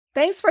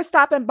Thanks for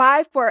stopping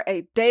by for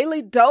a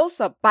daily dose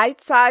of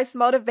bite-sized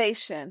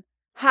motivation.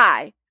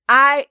 Hi,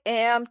 I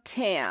am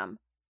Tam.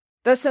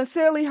 The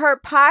Sincerely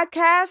Heard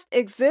podcast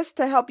exists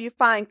to help you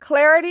find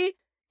clarity,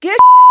 get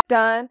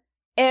done,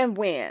 and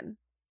win.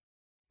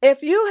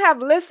 If you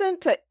have listened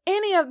to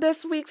any of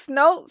this week's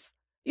notes,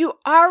 you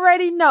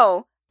already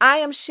know I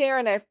am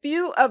sharing a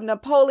few of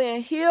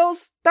Napoleon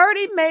Hill's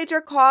 30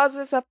 major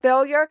causes of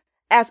failure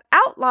as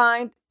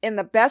outlined in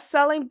the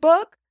best-selling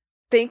book,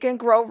 Think and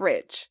Grow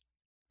Rich.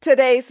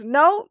 Today's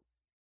note,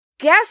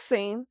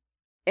 guessing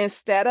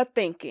instead of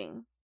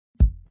thinking.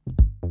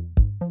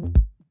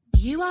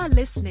 You are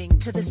listening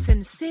to the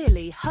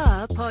Sincerely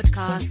Her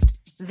podcast.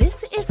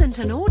 This isn't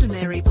an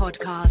ordinary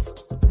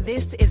podcast.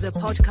 This is a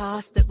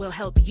podcast that will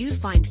help you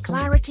find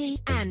clarity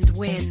and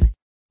win.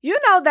 You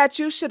know that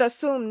you should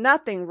assume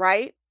nothing,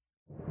 right?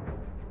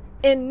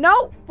 In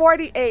note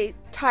 48,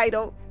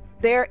 titled,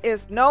 There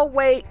is No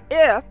Way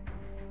If,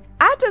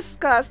 I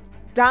discussed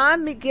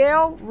Don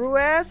Miguel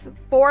Ruiz's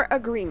 4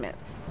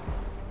 agreements.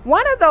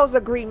 One of those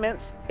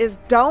agreements is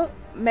don't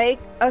make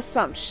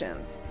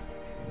assumptions.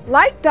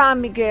 Like Don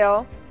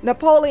Miguel,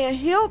 Napoleon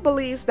Hill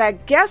believes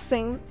that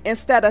guessing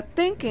instead of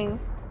thinking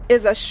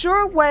is a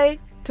sure way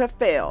to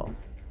fail.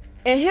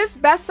 In his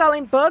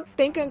best-selling book,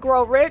 Think and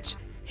Grow Rich,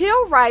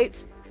 Hill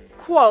writes,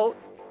 quote,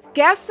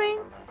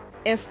 guessing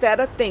instead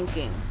of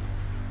thinking.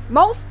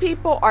 Most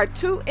people are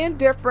too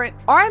indifferent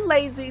or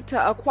lazy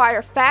to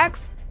acquire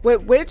facts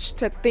with which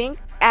to think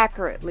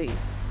accurately.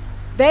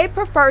 They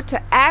prefer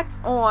to act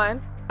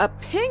on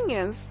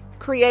opinions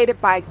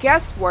created by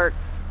guesswork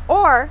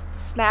or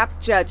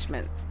snap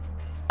judgments,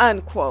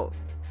 unquote.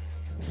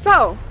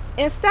 So,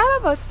 instead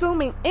of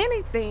assuming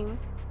anything,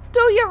 do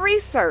your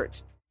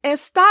research and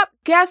stop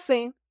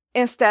guessing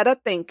instead of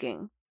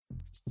thinking.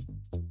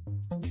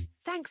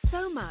 Thanks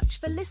so much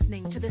for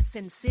listening to the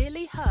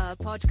Sincerely Her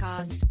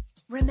podcast.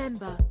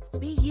 Remember,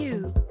 be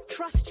you,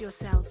 trust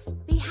yourself,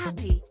 be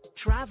happy,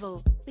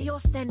 travel, be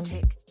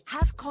authentic,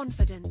 have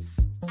confidence,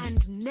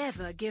 and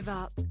never give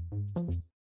up.